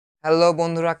Hello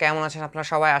বন্ধুরা, কেমন আছেন আপনারা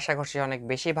সবাই? আশা করছি অনেক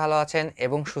বেশি ভালো আছেন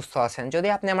এবং সুস্থ আছেন। যদি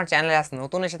আপনি আমার চ্যানেলে আজ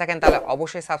নতুন এসে থাকেন তাহলে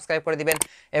অবশ্যই সাবস্ক্রাইব করে দিবেন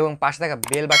এবং পাশে থাকা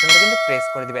বেল বাটনটা কিন্তু প্রেস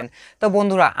করে দিবেন। তো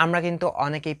বন্ধুরা, আমরা কিন্তু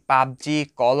অনেকেই PUBG,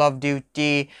 call of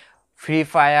duty, free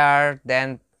fire, then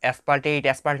asphalt 8,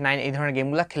 asphalt 9 এই ধরনের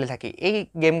গেমগুলো খেলে থাকি। এই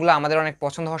গেমগুলো আমাদের অনেক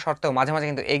পছন্দ হওয়া সত্ত্বেও মাঝে মাঝে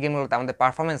কিন্তু এই গেমগুলোতে আমাদের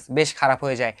পারফরমেন্স বেশ খারাপ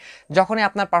হয়ে যায়। যখনই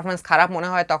আপনার পারফরমেন্স খারাপ মনে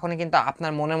হয় তখনই কিন্তু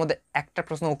আপনার মনের মধ্যে একটা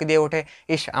প্রশ্ন উকি দিয়ে ওঠে,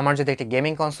 ইস আমার যদি একটি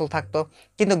গেমিং কনসোল থাকতো।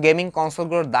 কিন্তু গেমিং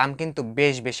কনসোলগুলোর দাম কিন্তু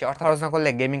বেশ বেশি, অর্থাৎ খরচ না করলে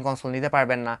গেমিং কনসোল নিতে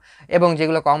পারবেন না। এবং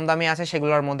যেগুলো কম দামি আছে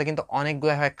সেগুলোর মধ্যে কিন্তু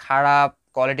অনেকগুলো হয় খারাপ,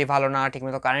 কোয়ালিটি ভালো না,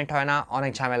 ঠিকমতো কানেক্ট হয় না,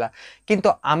 অনেক ঝামেলা। কিন্তু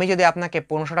আমি যদি আপনাকে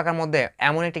 1500 টাকার মধ্যে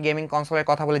এমন একটি গেমিং কনসোলের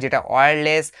কথা বলি যেটা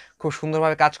ওয়্যারলেস, খুব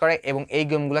সুন্দরভাবে কাজ করে এবং এই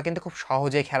গেমগুলো কিন্তু খুব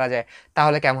সহজেই খেলা যায়,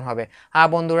 তাহলে কেমন হবে? হ্যাঁ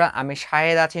বন্ধুরা, আমি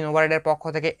শাহেদ আছি নোবারেডের পক্ষ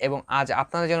থেকে এবং আজ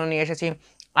আপনাদের জন্য নিয়ে এসেছি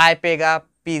আইপেগা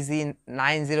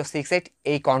PG-9068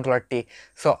 এই কন্ট্রোলারটি।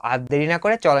 সো আর দেরি না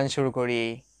করে চলেন শুরু করি।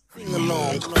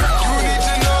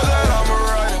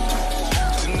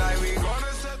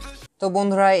 তো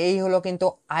বন্ধুরা, এই হলো কিন্তু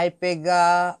আইপেগা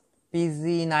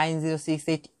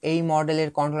PG-9068 এই মডেলের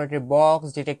কন্ট্রোলারটির বক্স,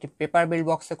 যেটা একটি পেপার বিল্ড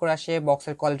বক্সে করে আসে।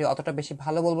 বক্সের কোয়ালিটি অতটা বেশি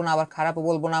ভালো বলবো না, আবার খারাপও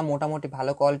বলবো না, মোটামুটি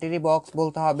ভালো কোয়ালিটিরই বক্স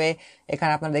বলতে হবে।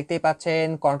 এখানে আপনারা দেখতেই পাচ্ছেন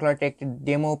কন্ট্রোলারটি একটি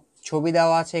ডেমো ছবি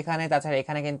দেওয়া আছে এখানে। তাছাড়া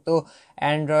এখানে কিন্তু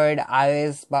অ্যান্ড্রয়েড,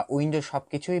 আইওএস বা উইন্ডোজ সব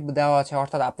কিছুই দেওয়া আছে,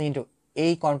 অর্থাৎ আপনি কিন্তু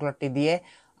এই কন্ট্রোলারটি দিয়ে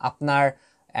আপনার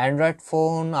অ্যান্ড্রয়েড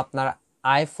ফোন, আপনার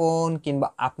আইফোন কিংবা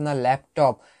আপনার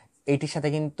ল্যাপটপ এইটির সাথে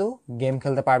কিন্তু গেম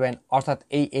খেলতে পারবেন। অর্থাৎ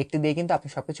এই একটি দিয়ে কিন্তু আপনি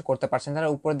সবকিছু করতে পারছেন।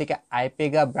 তার উপরের দিকে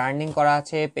আইপেগা ব্র্যান্ডিং করা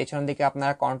আছে, পেছনের দিকে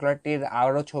আপনারা কন্ট্রোলারটির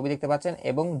আরও ছবি দেখতে পাচ্ছেন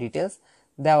এবং ডিটেলস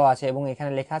দেওয়া আছে এবং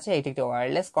এখানে লেখা আছে এটি একটি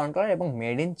ওয়্যারলেস কন্ট্রোলার এবং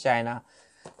মেড ইন চায়না।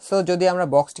 সো যদি আমরা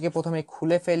বক্সটিকে প্রথমে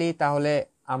খুলে ফেলি তাহলে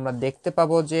আমরা দেখতে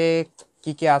পাবো যে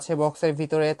কি কি আছে বক্সের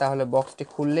ভিতরে। তাহলে বক্সটি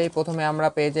খুললেই প্রথমে আমরা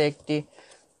পেয়ে যাই একটি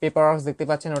পেপার ওয়ার্কস, দেখতে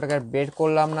পাচ্ছেন, ওটাকে বের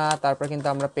করলাম না। তারপর কিন্তু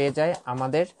আমরা পেয়ে যাই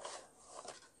আমাদের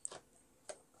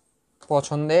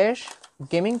পছন্দের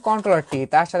গেমিং কন্ট্রোলারটি।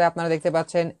 তার সাথে আপনারা দেখতে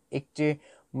পাচ্ছেন একটি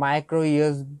মাইক্রো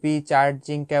ইউএসবি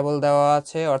চার্জিং কেবল দেওয়া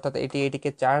আছে, অর্থাৎ এটিকে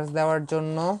চার্জ দেওয়ার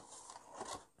জন্য।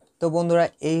 তো বন্ধুরা,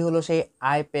 এই হলো সেই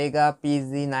আইপেগা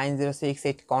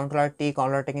PG-9068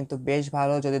 কন্ট্রোলারটি কিন্তু বেশ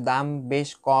ভালো, যদি দাম বেশ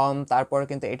কম, তারপর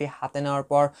কিন্তু এটি হাতে নেওয়ার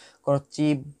পর কোনো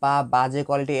চিপ বা বাজে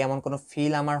কোয়ালিটি এমন কোনো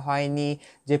ফিল আমার হয়নি।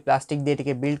 যে প্লাস্টিক দিয়ে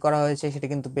এটিকে বিল্ড করা হয়েছে সেটা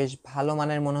কিন্তু বেশ ভালো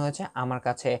মানের মনে হয়েছে আমার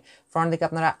কাছে। ফ্রন্ট দিকে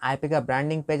আপনারা আইপেগা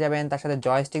ব্র্যান্ডিং পেয়ে যাবেন, তার সাথে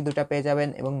জয়স্টিক দুটো পেয়ে যাবেন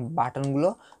এবং বাটনগুলো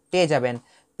পেয়ে যাবেন।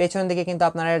 পেছনের দিকে কিন্তু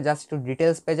আপনারা জাস্ট একটু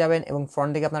ডিটেলস পেয়ে যাবেন এবং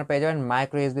ফ্রন্ট দিকে আপনারা পেয়ে যাবেন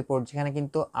মাইক্রো ইউএসবি পোর্ট, যেখানে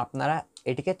কিন্তু আপনারা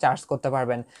এটিকে চার্জ করতে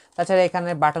পারবেন। তাছাড়া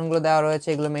এখানে বাটনগুলো দেওয়া রয়েছে,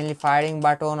 এগুলো মেইনলি ফায়ারিং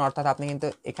বাটন, অর্থাৎ আপনি কিন্তু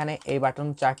এখানে এই বাটন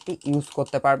চারটি ইউজ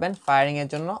করতে পারবেন ফায়ারিং এর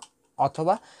জন্য,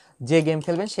 অথবা যে গেম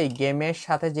খেলবেন সেই গেমের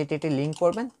সাথে যেটি লিঙ্ক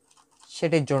করবেন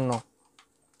সেটির জন্য।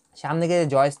 সামনে যে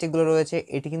জয়স্টিকগুলো রয়েছে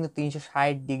এটি কিন্তু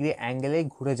 360 ডিগ্রি অ্যাঙ্গেলে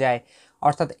ঘুরে যায়,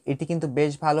 অর্থাৎ এটি কিন্তু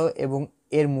বেশ ভালো এবং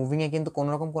এর মুভিংয়ে কিন্তু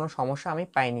কোনোরকম কোনো সমস্যা আমি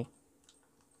পাইনি।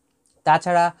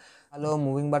 তাছাড়া ভালো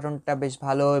মুভিং বাটনটা বেশ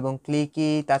ভালো এবং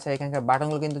ক্লিকই। তাছাড়া এখানকার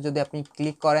বাটনগুলো কিন্তু যদি আপনি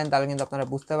ক্লিক করেন তাহলে কিন্তু আপনারা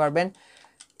বুঝতে পারবেন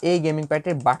এই গেমিং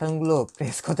প্যাডটির বাটনগুলো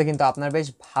প্রেস করতে কিন্তু আপনার বেশ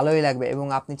ভালোই লাগবে এবং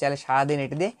আপনি চাইলে সারাদিন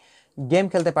এটি দিয়ে গেম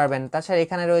খেলতে পারবেন। তাছাড়া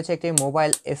এখানে রয়েছে একটি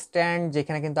মোবাইল স্ট্যান্ড,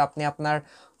 যেখানে কিন্তু আপনি আপনার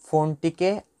ফোনটিকে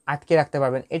আটকে রাখতে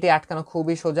পারবেন। এটি আটকানো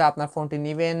খুবই সোজা, আপনার ফোনটি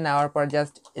নেবেন, নেওয়ার পর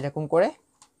জাস্ট এরকম করে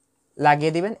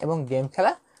লাগিয়ে দিবেন এবং গেম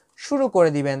খেলা শুরু করে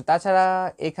দিবেন। তাছাড়া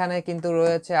এখানে কিন্তু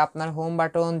রয়েছে আপনার হোম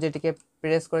বাটন, যেটিকে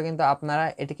প্রেস করে কিন্তু আপনারা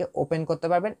এটিকে ওপেন করতে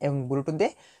পারবেন এবং ব্লুটুথ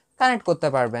দিয়ে কানেক্ট করতে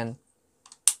পারবেন।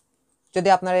 যদি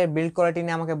আপনার এই বিল্ড কোয়ালিটি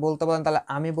নিয়ে আমাকে বলতে বলেন তাহলে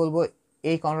আমি বলবো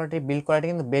এই কন্ট্রোলারটির বিল্ড কোয়ালিটি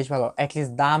কিন্তু বেশ ভালো,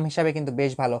 অ্যাটলিস্ট দাম হিসাবে কিন্তু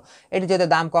বেশ ভালো। এটি যদি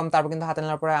দাম কম, তারপর কিন্তু হাতে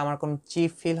নেওয়ার পরে আমার কোনো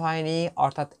চিপ ফিল হয়নি,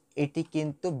 অর্থাৎ এটি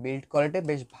কিন্তু বিল্ড কোয়ালিটি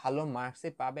বেশ ভালো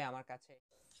মার্কসই পাবে আমার কাছে।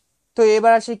 তো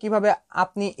এবার আসি কিভাবে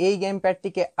আপনি এই গেম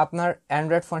প্যাডটিকে আপনার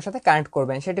অ্যান্ড্রয়েড ফোনের সাথে কানেক্ট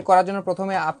করবেন। সেটি করার জন্য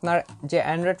প্রথমে আপনার যে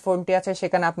অ্যান্ড্রয়েড ফোনটি আছে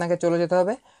সেখানে আপনাকে চলে যেতে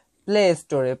হবে প্লে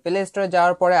স্টোরে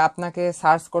যাওয়ার পরে আপনাকে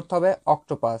সার্চ করতে হবে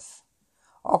অক্টোপাস।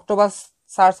 অক্টোপাস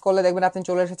সার্চ করলে দেখবেন আপনি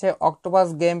চলে এসেছে অক্টোপাস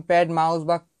গেম প্যাড মাউস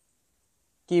বা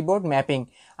কিবোর্ড ম্যাপিং।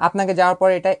 আপনাকে যাওয়ার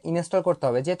পরে এটা ইনস্টল করতে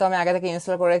হবে, যেহেতু আমি আগে থেকে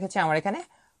ইনস্টল করে রেখেছি আমার এখানে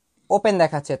ওপেন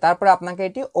দেখাচ্ছে। তারপরে আপনাকে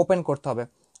এটি ওপেন করতে হবে।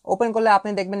 ওপেন করলে আপনি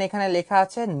দেখবেন এখানে লেখা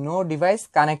আছে নো ডিভাইস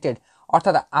কানেক্টেড,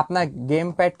 অর্থাৎ আপনার গেম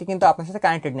প্যাডটি কিন্তু আপনার সাথে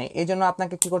কানেক্টেড নেই। এই জন্য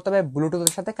আপনাকে কি করতে হবে,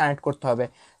 ব্লুটুথের সাথে কানেক্ট করতে হবে।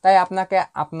 তাই আপনাকে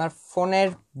আপনার ফোনের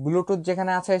ব্লুটুথ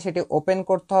যেখানে আছে সেটি ওপেন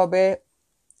করতে হবে।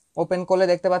 ওপেন করলে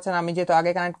দেখতে পাচ্ছেন আমি যেহেতু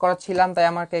আগে কানেক্ট করা ছিলাম তাই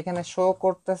আমাকে এখানে শো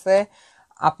করতেছে।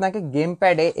 আপনাকে গেম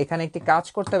প্যাডে এখানে একটি কাজ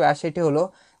করতে হবে, আর সেটি হলো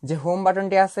যে হোম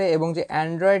বাটনটি আছে এবং যে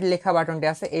অ্যান্ড্রয়েড লেখা বাটনটি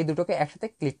আছে এই দুটোকে একসাথে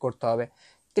ক্লিক করতে হবে।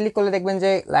 ক্লিক করলে দেখবেন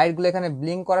যে লাইটগুলো এখানে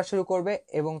ব্লিঙ্ক করা শুরু করবে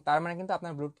এবং তার মানে কিন্তু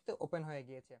আপনার ব্লুটুথ ওপেন হয়ে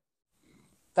গিয়েছে।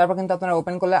 তারপর কিন্তু আপনারা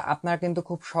ওপেন করলে আপনারা কিন্তু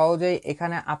খুব সহজেই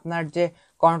এখানে আপনার যে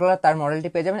কন্ট্রোলার তার মডেলটি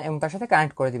পেয়ে যাবেন এবং তার সাথে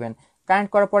কানেক্ট করে দিবেন।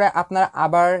 কানেক্ট করার পরে আপনারা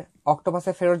আবার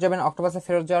অক্টোপাসে ফেরত যাবেন। অক্টোপাসে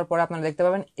ফেরত যাওয়ার পরে আপনারা দেখতে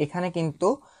পাবেন এখানে কিন্তু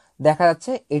দেখা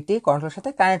যাচ্ছে এটি কন্ট্রোলার সাথে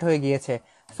কানেক্ট হয়ে গিয়েছে।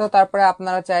 সো তারপরে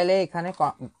আপনারা চাইলে এখানে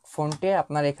ফোনটি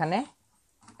আপনারা এখানে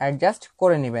অ্যাডজাস্ট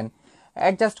করে নেবেন।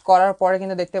 অ্যাডজাস্ট করার পরে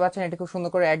কিন্তু দেখতে পাচ্ছেন এটি খুব সুন্দর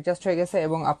করে অ্যাডজাস্ট হয়ে গেছে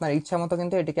এবং আপনার ইচ্ছা মতো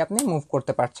কিন্তু এটিকে আপনি মুভ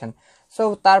করতে পারছেন। সো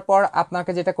তারপর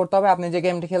আপনাকে যেটা করতে হবে, আপনি যে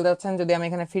গেমটি খেলতে যাচ্ছেন, যদি আমি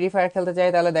এখানে ফ্রি ফায়ার খেলতে চাই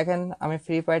তাহলে দেখেন আমি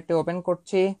ফ্রি ফায়ারটি ওপেন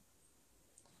করছি।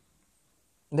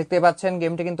 দেখতে পাচ্ছেন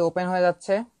গেমটি কিন্তু ওপেন হয়ে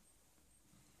যাচ্ছে।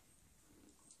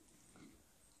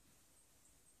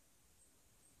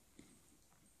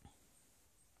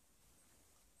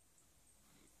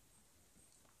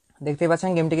 দেখতে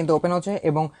পাচ্ছেন গেমটি কিন্তু ওপেন হচ্ছে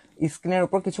এবং স্ক্রিনের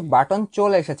উপর কিছু বাটন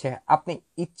চলে এসেছে। আপনি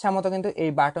ইচ্ছা মতো কিন্তু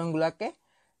এই বাটনগুলোকে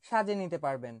সাজিয়ে নিতে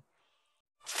পারবেন।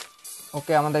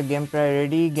 ওকে, আমাদের গেম প্রায়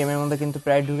রেডি। গেমের মধ্যে কিন্তু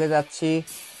প্রায় ঢুকে যাচ্ছি।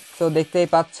 তো দেখতেই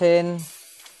পাচ্ছেন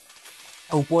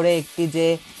উপরে একটি যে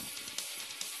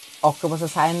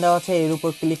অক্টোপাসের সাইন দেওয়া আছে এর উপর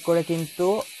ক্লিক করে কিন্তু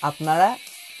আপনারা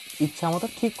ইচ্ছা মতো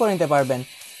ঠিক করে নিতে পারবেন।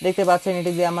 দেখতে পাচ্ছেন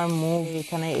এটি দিয়ে আমার মুভ,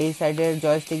 এখানে এই সাইডের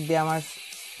জয়স্টিক দিয়ে আমার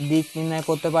দিক নির্ণয়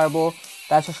করতে পারবো।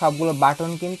 তাছাড়া সবগুলো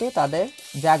বাটন কিন্তু তাদের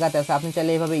জায়গাতে আছে। আপনি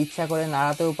চাইলে এইভাবে ইচ্ছা করে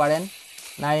নাড়াতেও পারেন,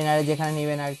 নাড়ি নাড়ি যেখানে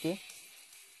নেবেন আর কি।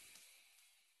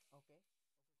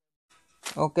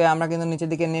 ওকে, আমরা কিন্তু নিচের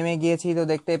দিকে নেমে গিয়েছি। তো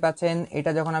দেখতেই পাচ্ছেন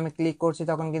এটা যখন আমি ক্লিক করছি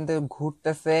তখন কিন্তু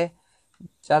ঘুরতেছে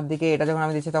চারদিকে। এটা যখন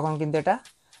আমি দিচ্ছি তখন কিন্তু এটা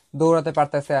দৌড়াতে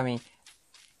পারতেছে। আমি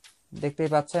দেখতেই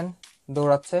পাচ্ছেন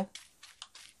দৌড়াচ্ছে,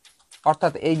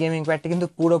 অর্থাৎ এই গেমিং প্যাডটি কিন্তু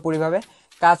পুরোপুরিভাবে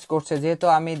কাজ করছে। যেহেতু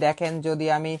আমি দেখেন যদি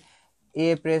আমি এ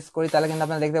প্রেস করি তাহলে কিন্তু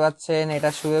আপনারা দেখতে পাচ্ছেন এটা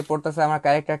শুয়ে পড়তেছে আমার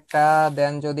ক্যারেক্টারটা।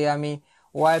 দেন যদি আমি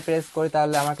ওয়াই প্রেস করি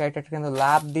তাহলে আমার ক্যারেক্টারটা কিন্তু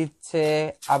লাফ দিচ্ছে।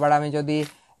 আবার আমি যদি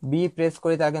বি প্রেস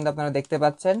করি তাহলে কিন্তু আপনারা দেখতে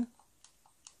পাচ্ছেন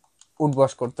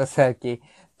উঠবস করতেছে আর কি।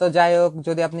 তো যাই হোক,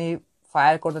 যদি আপনি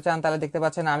ফায়ার করতে চান তাহলে দেখতে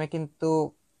পাচ্ছেন আমি কিন্তু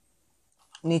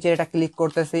নিচে এটা ক্লিক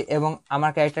করতেছি এবং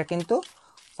আমার ক্যারেক্টার কিন্তু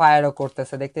ফায়ারও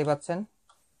করতেছে, দেখতেই পাচ্ছেন।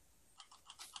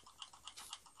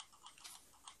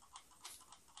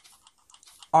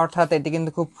 অর্থাৎ এটি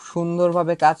কিন্তু খুব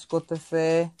সুন্দরভাবে কাজ করতেছে।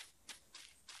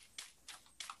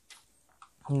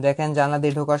 দেখেন জানলা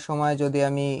দিয়ে ঢোকার সময় যদি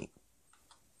আমি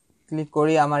ক্লিক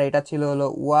করি, আমার এটা ছিল হলো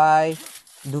ওয়াই,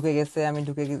 ঢুকে গেছে, আমি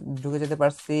ঢুকে যেতে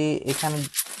পারছি এখানে।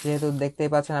 যেহেতু দেখতেই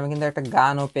পাচ্ছেন আমি কিন্তু একটা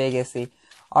গানও পেয়ে গেছি।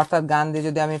 অর্থাৎ গান দিয়ে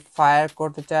যদি আমি ফায়ার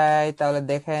করতে চাই তাহলে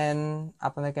দেখেন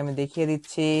আপনাদেরকে আমি দেখিয়ে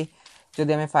দিচ্ছি।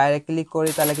 যদি আমি ফায়ারে ক্লিক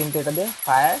করি তাহলে কিন্তু এটা দিয়ে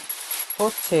ফায়ার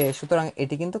হচ্ছে। সুতরাং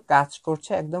এটি কিন্তু কাজ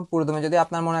করছে একদম পুরোদমে। যদি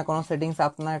আপনার মনে হয় কোনো সেটিংস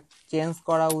আপনার চেঞ্জ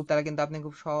করা তাহলে কিন্তু আপনি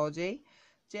খুব সহজেই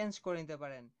চেঞ্জ করে নিতে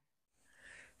পারেন।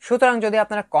 সুতরাং যদি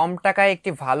আপনারা কম টাকায় একটি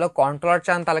ভালো কন্ট্রোলার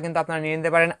চান তাহলে কিন্তু আপনারা নিয়ে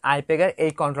নিতে পারেন আইপেগার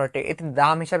এই কন্ট্রোলারটি। এটি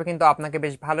দাম হিসাবে কিন্তু আপনাকে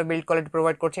বেশ ভালো বিল্ড কোয়ালিটি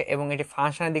প্রোভাইড করছে এবং এটি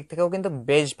ফাংশনের দিক থেকেও কিন্তু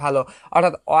বেশ ভালো।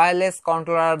 অর্থাৎ ওয়্যারলেস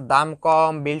কন্ট্রোলার, দাম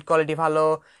কম, বিল্ড কোয়ালিটি ভালো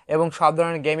এবং সব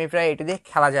ধরনের গেমই প্রায় এটি দিয়ে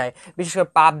খেলা যায়। বিশেষ করে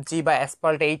পাবজি বা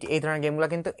অ্যাসফল্ট এই ধরনের গেমগুলো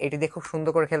কিন্তু এটি দিয়ে খুব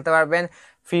সুন্দর করে খেলতে পারবেন।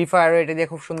 ফ্রি ফায়ারও এটি দিয়ে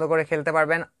খুব সুন্দর করে খেলতে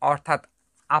পারবেন। অর্থাৎ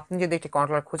আপনি যদি একটি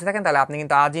কন্ট্রোলার খুঁজে থাকেন তাহলে আপনি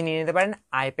কিন্তু আজই নিয়ে নিতে পারেন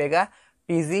Ipega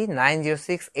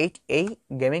PG-9068 এই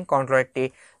গেমিং কন্ট্রোলারটি।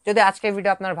 যদি আজকের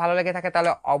ভিডিও আপনার ভালো লেগে থাকে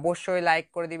তাহলে অবশ্যই লাইক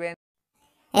করে দিবেন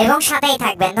এবং সাথেই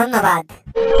থাকবেন। ধন্যবাদ।